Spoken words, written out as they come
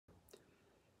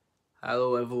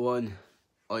Hello everyone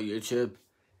on YouTube.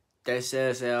 This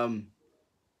is Laycock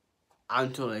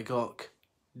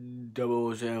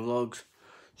Vlogs.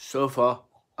 So far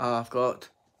I've got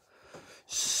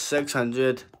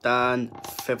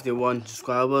 651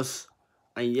 subscribers,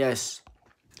 and yes,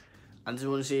 I just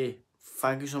want to say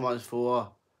thank you so much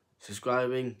for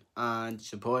subscribing and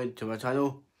supporting to my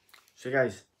channel. So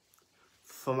guys,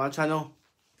 for my channel,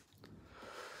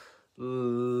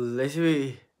 let's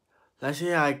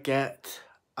say I get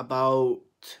about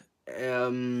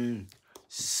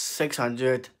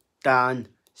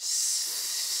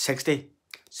 660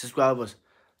 subscribers.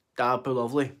 That'd be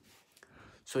lovely.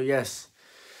 So yes,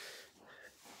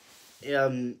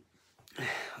 I'm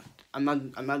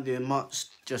not doing much.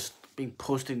 Just been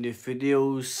posting new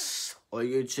videos on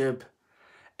YouTube.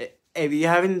 If you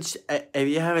haven't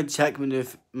checked my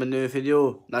new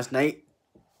video last night,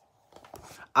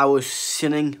 I was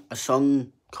singing a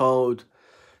song called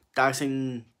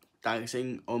Dancing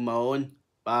on My Own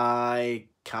by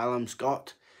Callum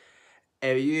Scott.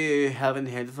 If you haven't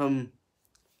heard of him,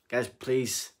 guys,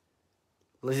 please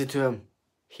listen to him.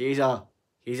 He's an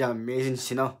amazing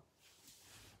singer.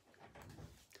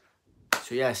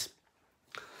 So yes,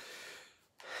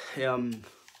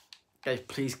 guys,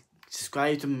 please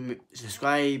subscribe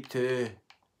to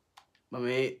my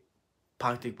mate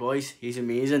Patrick Boyce. He's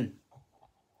amazing.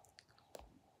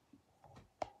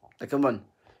 Come on,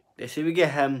 let's see we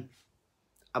get him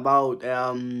about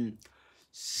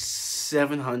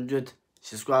 700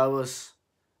 subscribers.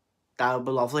 That would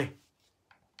be lovely.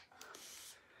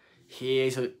 He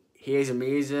is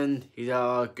amazing. He's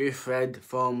a good friend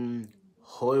from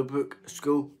Holybrook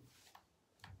School,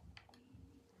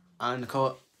 and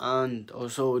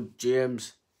also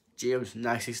James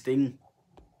 916.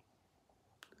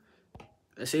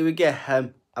 Let's say we get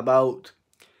him about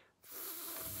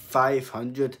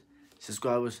 500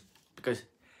 subscribers, because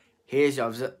he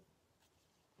loves it.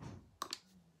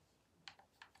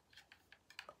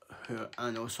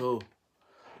 And also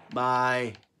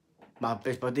my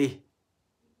best buddy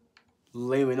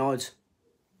Reynolds.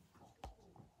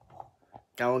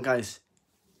 Come on guys,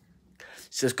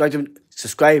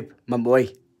 subscribe my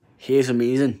boy. He is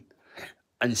amazing.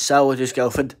 And so is his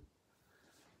girlfriend.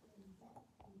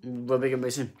 We're big and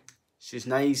missing. She's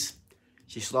nice,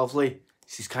 she's lovely,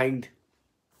 she's kind.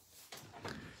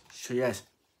 So yes,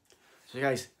 so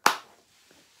guys,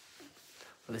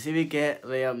 let's see we get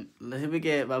Liam. Let's see we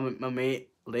get my mate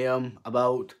Liam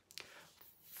about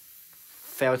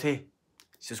 30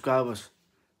 subscribers.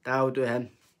 That'll do him.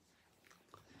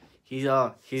 He's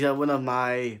one of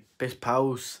my best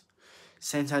pals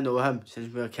since I know him,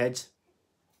 since we were kids.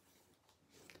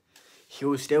 He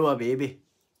was still a baby.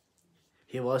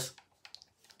 He was.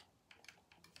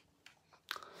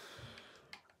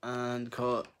 And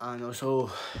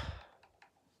also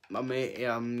my mate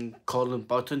Callum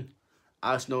Button,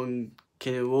 as known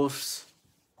Kenny Wolves.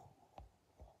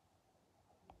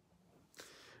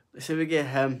 Let's see if we get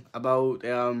him about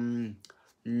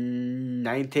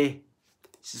 90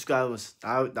 subscribers.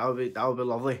 That would be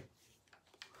lovely.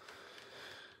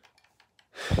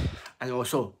 And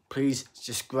also, please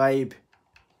subscribe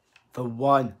the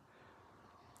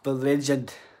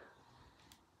legend.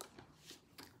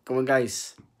 Come on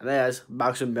guys, and there's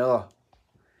Maxo Miller.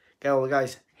 Come on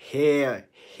guys, he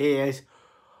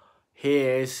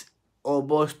is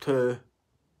almost to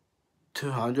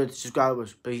 200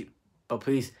 subscribers. But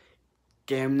please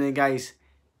get him there, guys.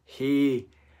 He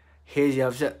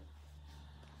loves it.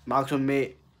 Maxo,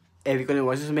 mate, if you're gonna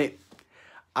watch this, mate,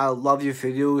 I love your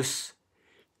videos.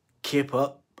 Keep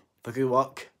up the good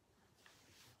work.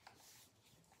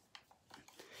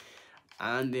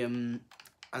 And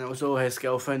also his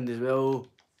girlfriend as well,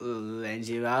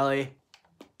 Lindsay Riley.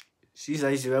 She's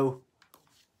nice as well.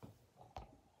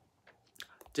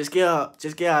 Just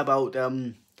get about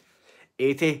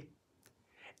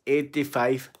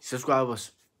 85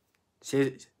 subscribers.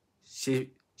 She's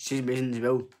amazing as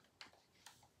well.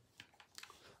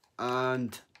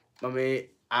 And my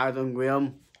mate Adam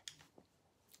Graham.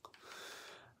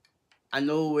 I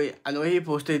know he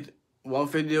posted one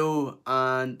video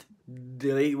and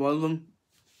deleted one of them,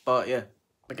 but yeah.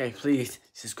 Okay, please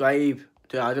subscribe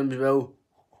to Adam as well.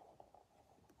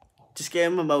 Just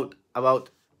get him about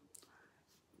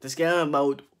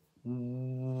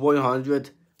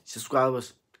 100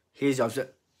 subscribers. He loves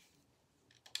it.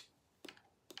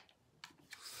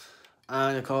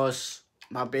 And of course,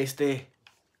 my bestie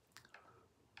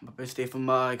from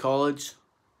my college,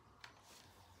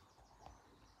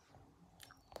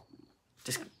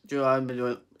 just Joanne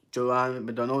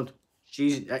McDonald.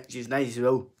 She's nice as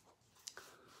well.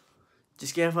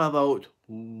 Just give her about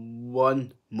 100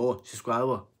 one more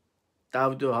subscriber. That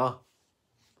would do her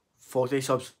 40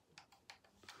 subs.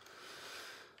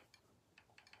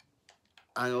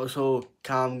 And also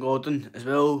Callum Gordon as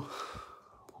well.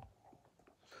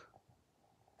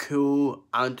 Cool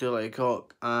Andrew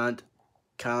Laycock and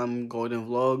Callum Gordon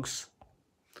Vlogs.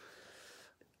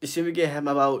 You see, we get him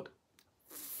about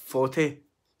 40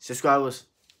 subscribers.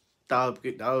 That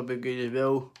would be good as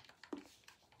well.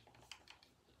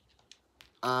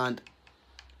 And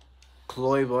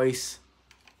Chloe Boyce.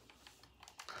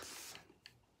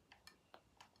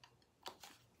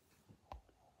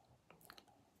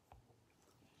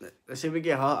 Let's see if we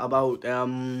get her about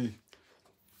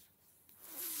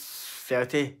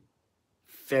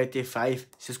 35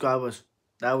 subscribers.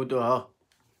 That would do her.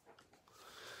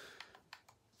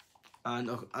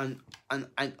 And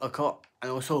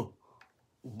also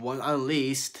one at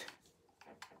least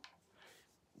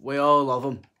we all love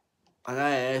him, and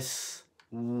that is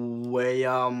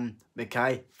William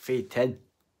McCann 310.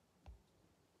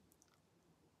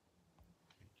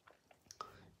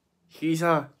 He's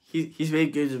very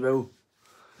good as well.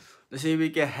 Let's see if we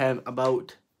get him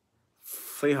about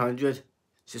 300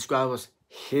 subscribers.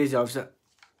 He deserves it.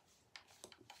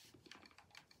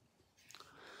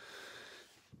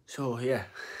 So yeah,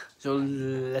 so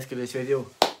let's get this video.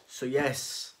 So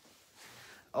yes,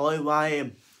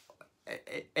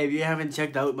 if you haven't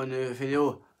checked out my new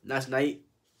video last night,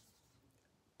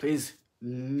 please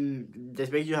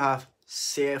just make sure you have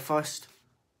say it first.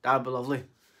 That'd be lovely.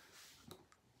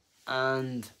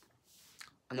 And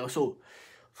also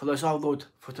for this upload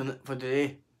for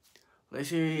today, let's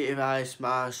see if I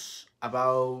smash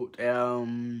about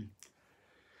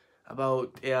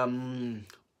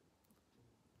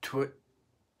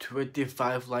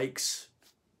 25 likes.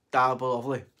 That'd be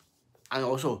lovely. And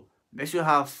also make sure you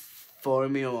have follow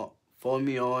me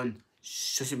on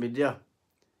social media: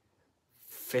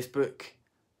 Facebook,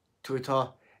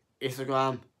 Twitter,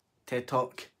 Instagram,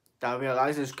 TikTok. That'll be a link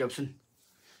in the description.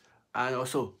 And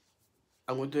also,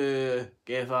 I'm going to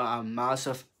give a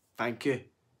massive thank you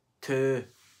to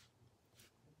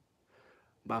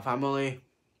my family,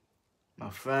 my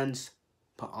friends,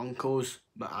 my uncles,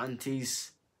 my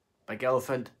aunties, my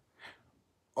girlfriend,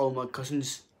 all my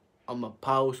cousins, all my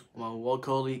pals, all my work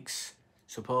colleagues,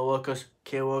 support workers,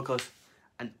 care workers,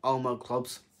 and all my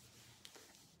clubs,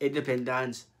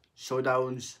 independents,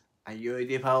 showdowns, and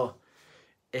unity power.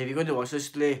 If you're going to watch this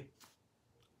today,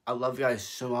 I love you guys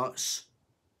so much.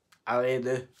 I really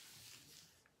do.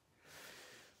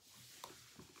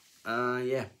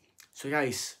 Yeah. So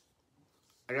guys,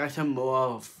 I got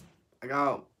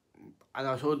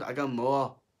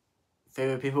more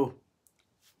favourite people.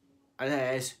 And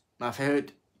that is my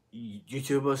favourite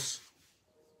YouTubers.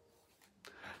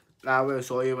 I will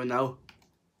show you right now.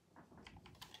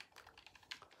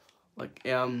 Like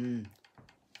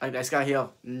this guy here,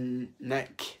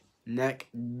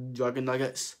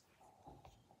 Mcjuggernuggets.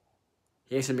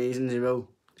 He's amazing as well.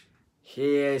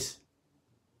 He's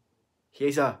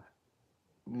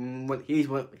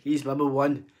number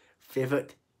one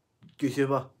favourite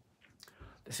YouTuber.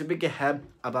 This will get him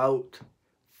about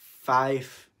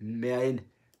 5 million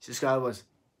subscribers.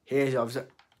 He deserves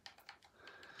it.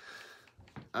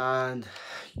 And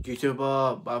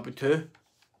YouTuber number 2,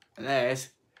 and that is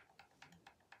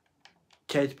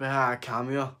Kid Behind a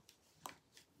Camera.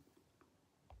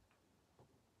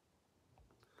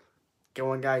 Come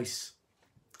on guys,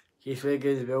 he's really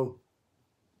good as well.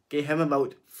 Get him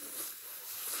about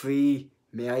 3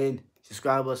 million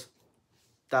subscribers.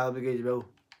 That'll be good as well.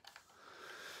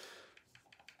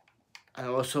 And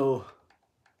also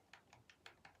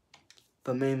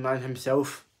the main man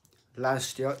himself, Lance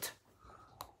Stewart.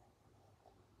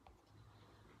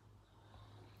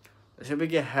 Should we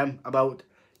get him about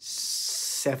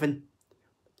 7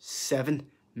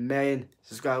 million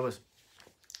subscribers?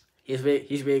 He's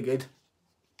very good.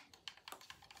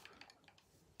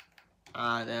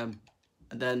 And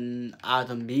then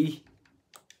Adam B.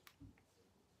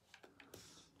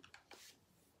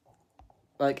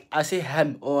 Like I see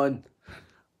him on,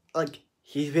 like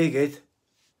he's very good.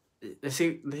 Let's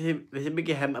see we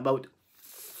get him about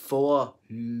 4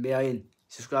 million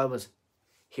subscribers.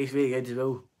 He's very good as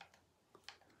well.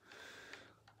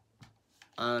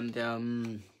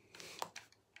 And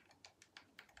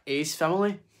Ace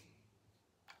family.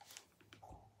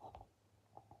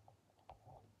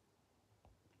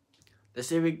 Let's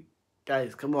see we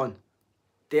guys, come on.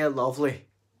 They're lovely.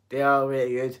 They are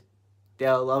really good. They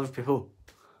are lovely people.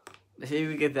 Let's see if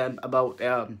we get them about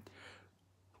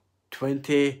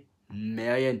 20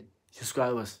 million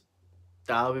subscribers.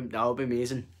 That'll be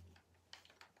amazing.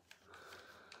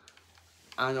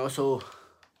 And also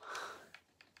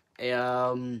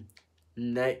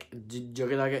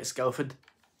Mcjuggernuggets girlfriend.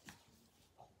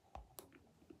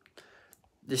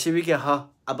 They should we get her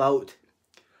about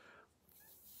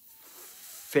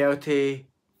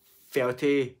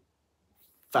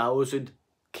 30,000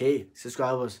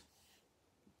 subscribers.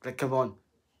 Like, come on,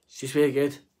 she's very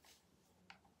good.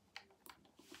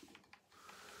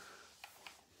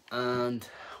 And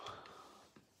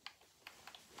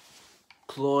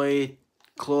Chloe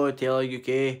Taylor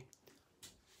UK,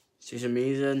 she's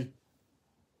amazing.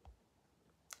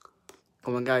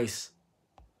 Come on, guys.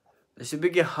 This should we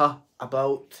get her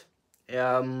about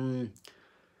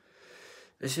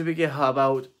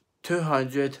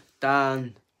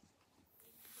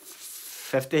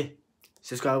 250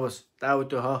 subscribers. That would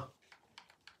do her.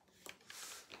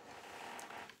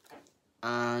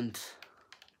 And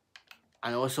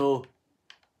also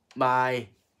my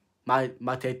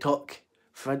TikTok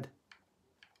friend,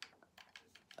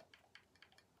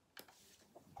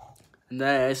 and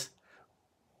there is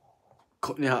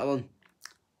Courtney Hadwin.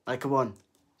 Like, come on,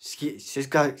 she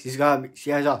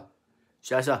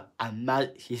has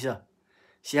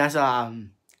a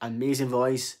amazing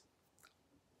voice,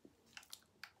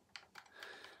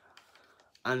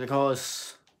 and of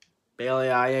course Billie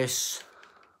Eilish.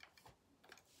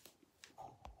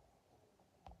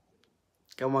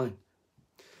 Come on,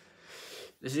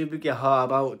 this is we get her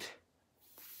about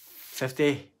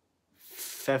 50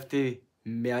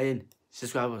 million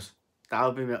subscribers. That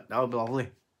would be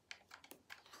lovely.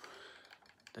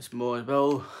 There's more as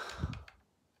well.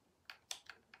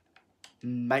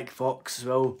 Mike Fox as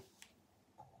well.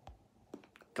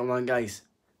 Come on, guys,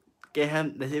 get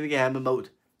him. Let's see if we get him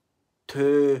about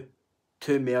 2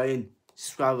 million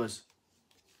subscribers.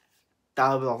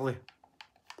 That would be lovely.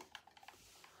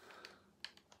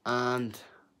 And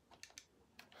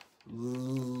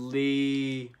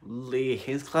Lee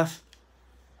Hinchcliffe.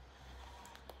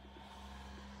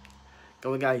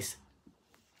 Come on, guys.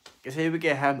 Let's say we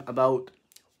get him about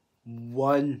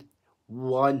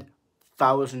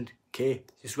 1,000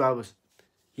 subscribers.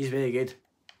 He's very good.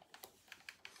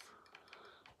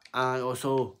 And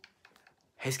also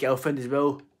his girlfriend as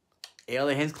well,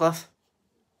 Ellie Hinchcliffe.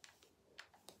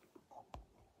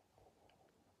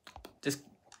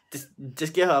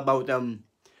 Just get her about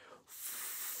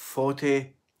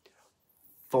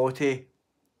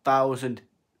 40,000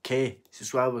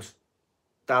 subscribers.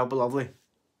 That would be lovely.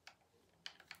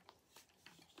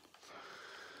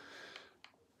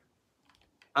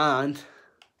 And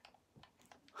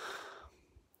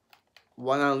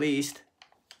one at least,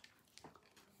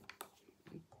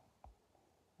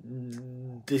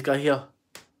 this guy here.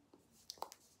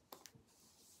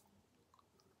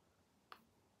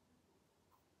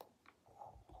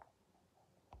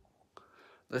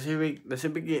 Let's see if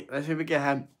we get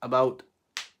him about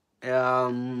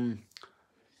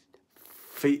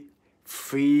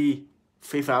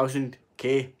 3,000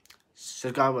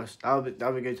 subscribers. That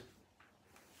would be good.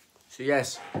 So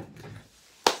yes.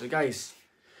 So guys,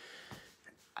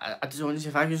 I just want to say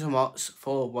thank you so much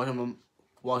for watching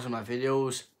my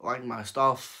videos, liking my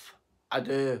stuff. I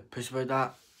do appreciate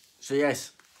that. So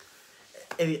yes,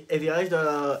 if you guys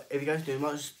do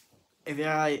much, if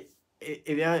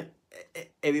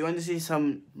you want to see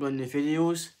some running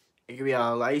videos, it could be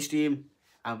a live stream,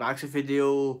 a Maxo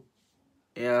video,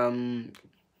 a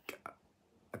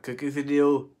cooking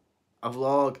video, a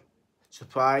vlog,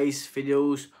 surprise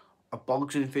videos,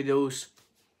 unboxing videos.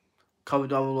 Comment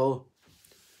down below.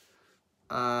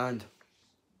 And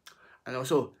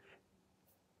also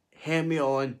hit me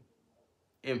on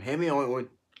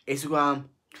Instagram,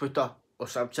 Twitter or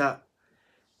Snapchat.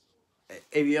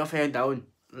 If you're fed down,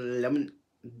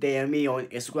 DM me on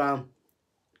Instagram,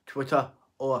 Twitter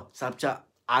or Snapchat.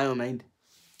 I don't mind.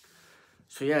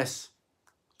 So yes,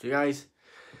 so guys,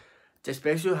 just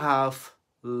make sure you have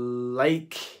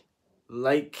like,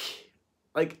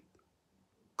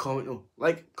 comment,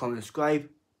 subscribe,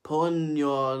 put on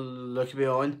your notification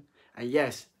on, and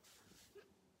yes,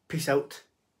 peace out.